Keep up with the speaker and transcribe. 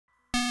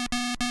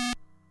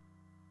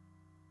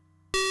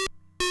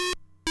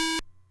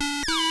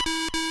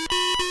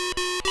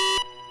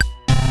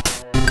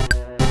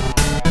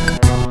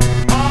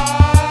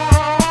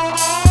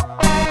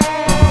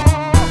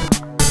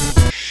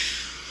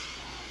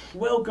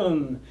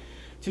Welcome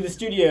to the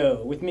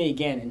studio with me,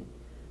 Gannon.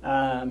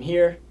 I'm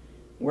here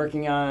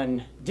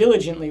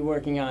diligently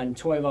working on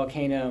Toy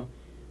Volcano,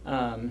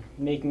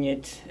 making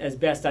it as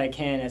best I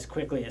can as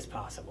quickly as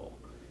possible.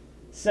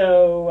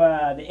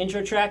 So the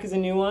intro track is a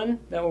new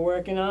one that we're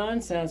working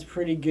on. Sounds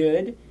pretty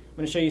good. I'm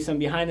going to show you some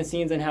behind the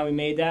scenes on how we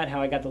made that,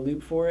 how I got the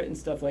loop for it and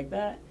stuff like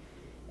that.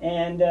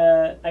 And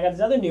I got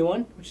this other new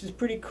one, which is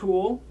pretty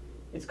cool.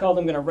 It's called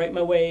I'm Going to Write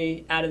My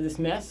Way Out of This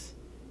Mess.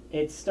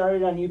 It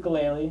started on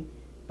ukulele,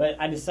 but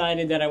I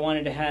decided that I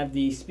wanted to have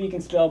the Speak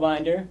and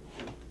Spellbinder,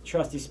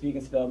 trusty Speak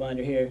and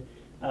Spellbinder here,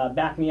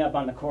 back me up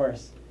on the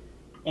chorus.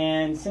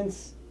 And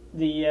since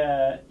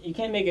you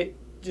can't make it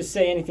just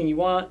say anything you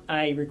want,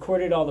 I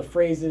recorded all the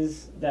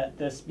phrases that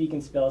the Speak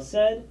and Spell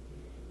said,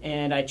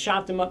 and I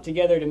chopped them up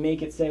together to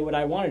make it say what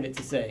I wanted it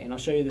to say. And I'll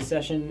show you the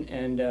session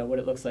and what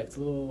it looks like. It's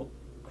a little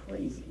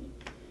crazy.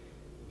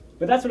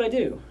 But that's what I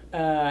do.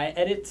 I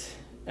edit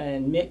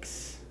and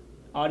mix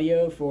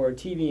audio for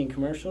TV and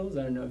commercials.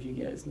 I don't know if you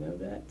guys know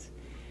that.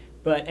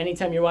 But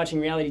anytime you're watching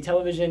reality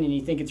television and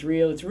you think it's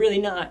real, it's really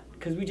not,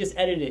 because we just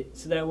edit it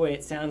so that way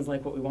it sounds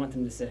like what we want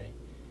them to say.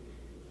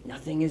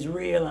 Nothing is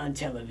real on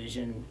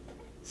television.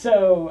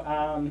 So,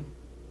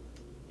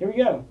 here we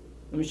go.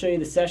 Let me show you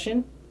the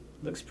session.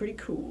 Looks pretty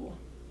cool.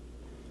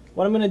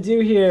 What I'm going to do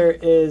here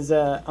is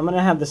I'm going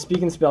to have the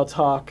Speak and Spell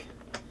talk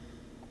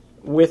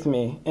with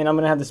me, and I'm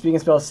going to have the Speak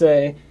and Spell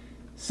say,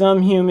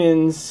 some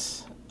humans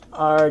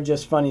are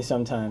just funny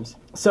sometimes.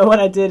 So what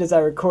I did is I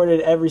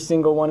recorded every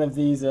single one of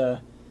these, I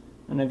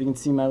don't know if you can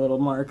see my little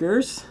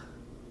markers.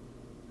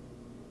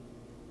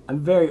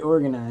 I'm very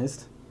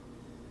organized.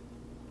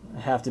 I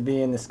have to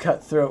be in this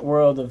cutthroat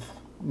world of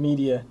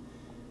media.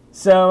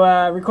 So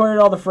I recorded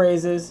all the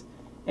phrases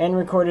and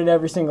recorded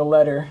every single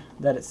letter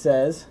that it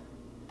says.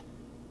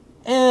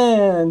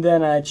 And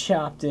then I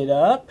chopped it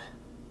up.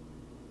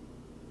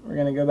 We're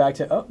going to go back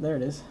to, oh, there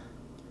it is.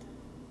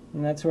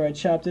 And that's where I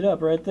chopped it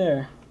up, right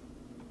there.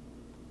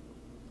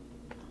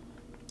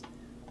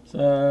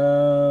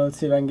 So let's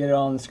see if I can get it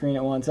all on the screen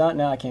at once.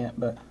 No, I can't,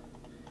 but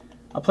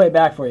I'll play it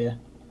back for you.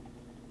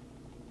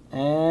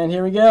 And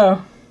here we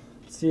go.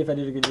 Let's see if I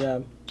did a good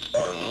job.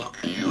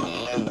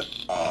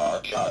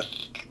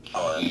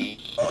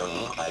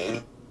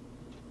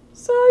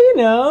 So, you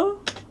know,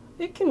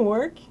 it can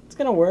work. It's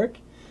going to work.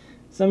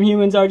 Some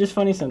humans are just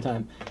funny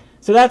sometimes.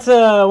 So that's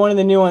one of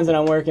the new ones that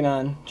I'm working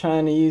on.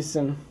 Trying to use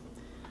some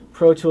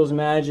Pro Tools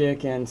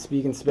Magic and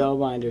Speak and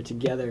Spellbinder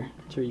together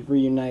to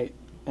reunite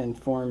and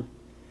form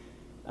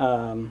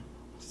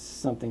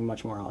something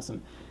much more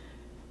awesome.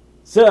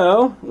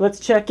 So let's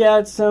check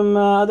out some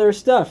other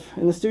stuff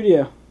in the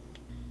studio.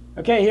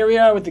 Okay, here we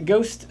are with the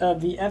Ghost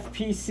of the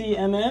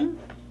FPC-MM. I'm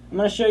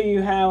going to show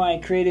you how I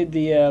created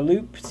the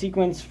loop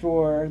sequence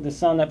for the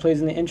song that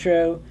plays in the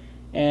intro,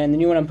 and the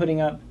new one I'm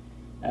putting up,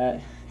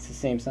 it's the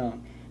same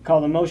song,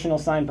 called Emotional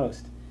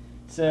Signpost.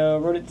 So I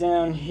wrote it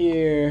down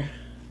here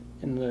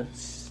in the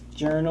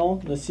journal,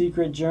 the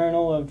secret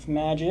journal of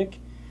magic,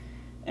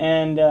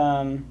 and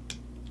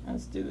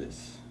let's do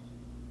this.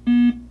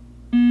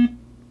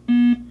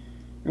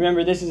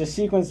 Remember, this is a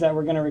sequence that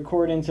we're going to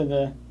record into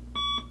the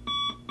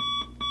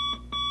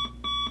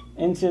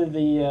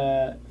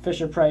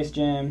Fisher-Price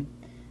jam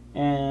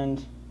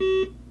and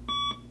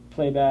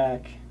play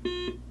back.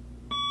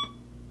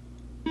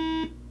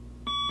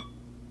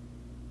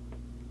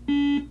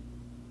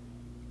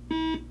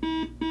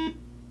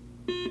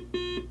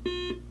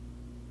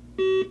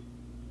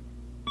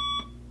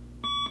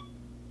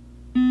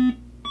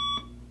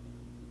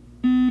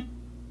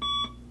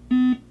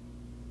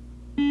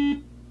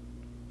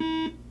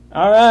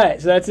 Alright,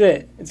 so that's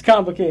it. It's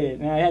complicated.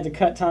 And I had to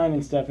cut time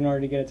and stuff in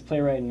order to get it to play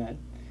right in that.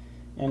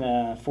 In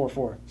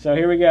 4/4. So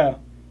here we go.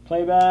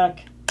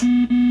 Playback.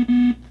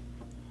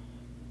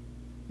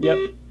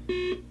 Yep.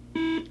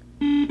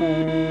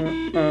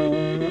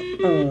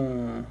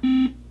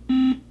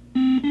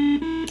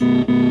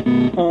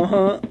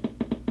 Uh-huh.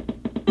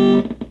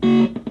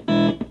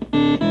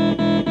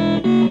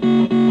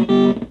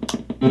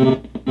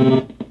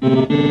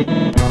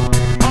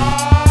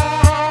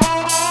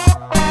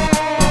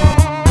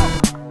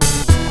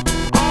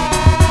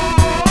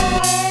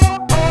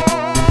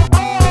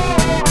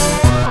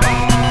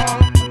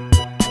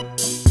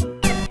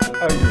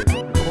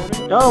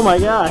 Oh my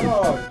god!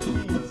 Oh,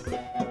 jeez.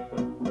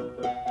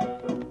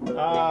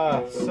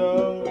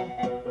 So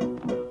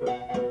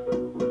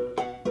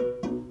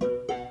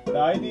the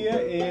idea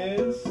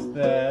is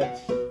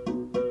that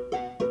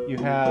you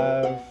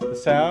have the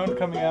sound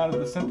coming out of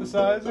the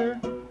synthesizer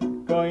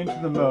going into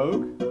the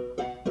Moog.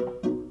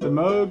 The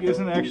Moog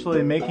isn't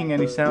actually making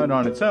any sound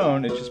on its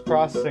own, it's just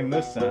processing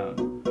this sound.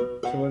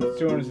 So what it's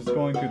doing is it's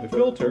going through the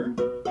filter,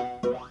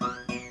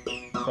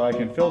 so I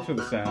can filter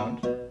the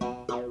sound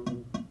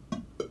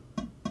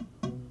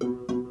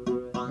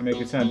and make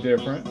it sound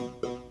different.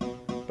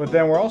 But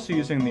then we're also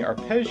using the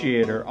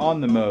arpeggiator on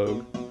the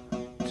Moog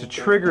to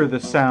trigger the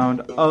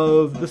sound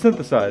of the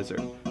synthesizer.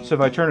 So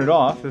if I turn it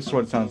off, this is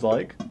what it sounds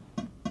like.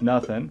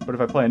 Nothing. But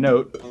if I play a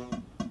note,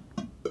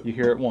 you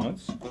hear it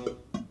once.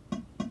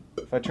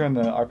 if I turn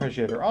the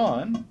arpeggiator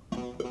on,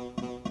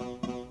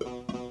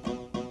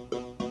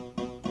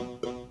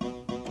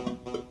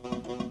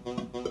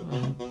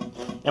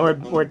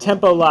 and we're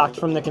tempo locked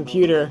from the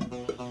computer.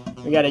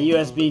 We got a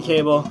USB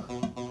cable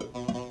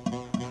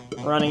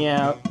running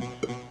out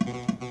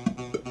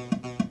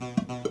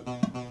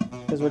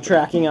because we're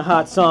tracking a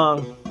hot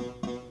song.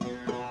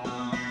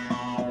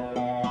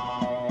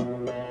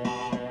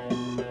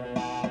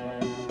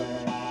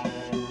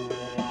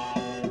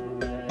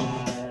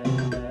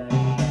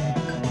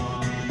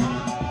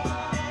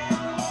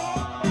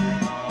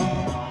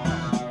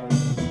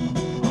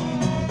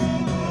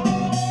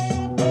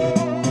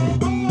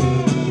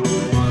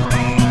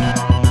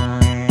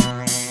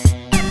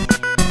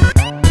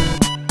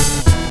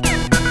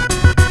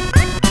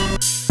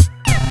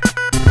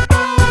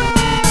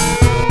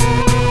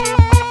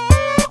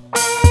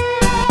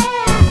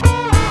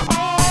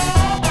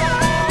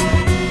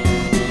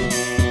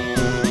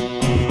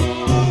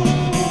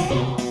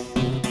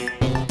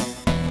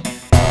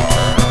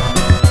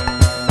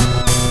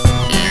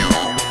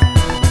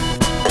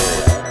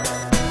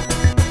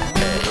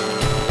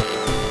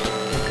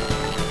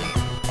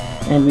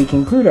 And we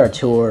conclude our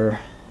tour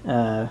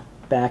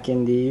back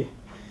in the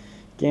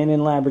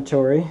Gannon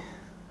laboratory.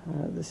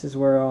 This is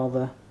where all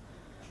the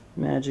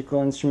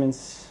magical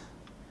instruments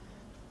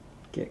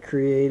get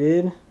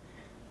created.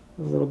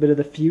 A little bit of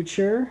the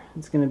future.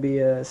 It's going to be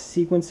a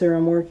sequencer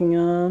I'm working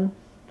on,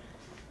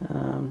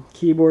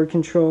 keyboard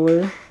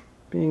controller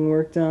being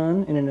worked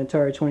on in an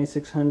Atari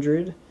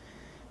 2600,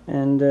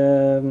 and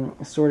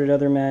assorted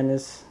other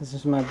madness. This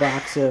is my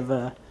box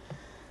of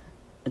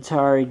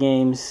Atari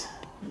games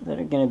that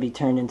are going to be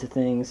turned into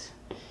things.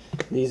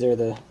 These are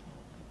the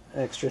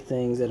extra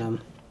things that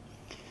I'm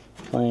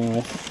playing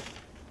with.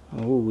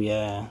 Oh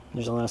yeah,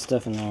 there's a lot of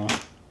stuff in there.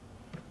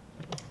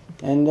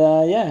 And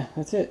yeah,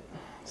 that's it.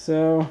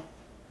 So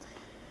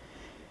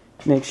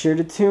make sure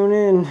to tune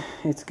in.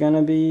 It's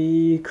gonna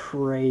be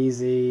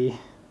crazy.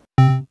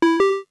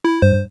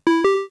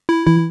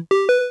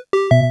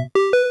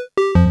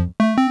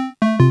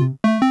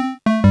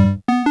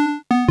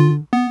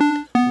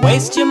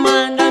 Waste your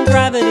mind on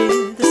gravity.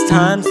 This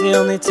time's the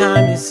only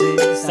time you see.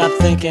 Stop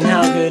thinking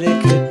how good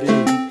it could be.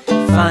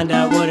 Find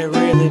out what it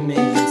really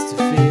means.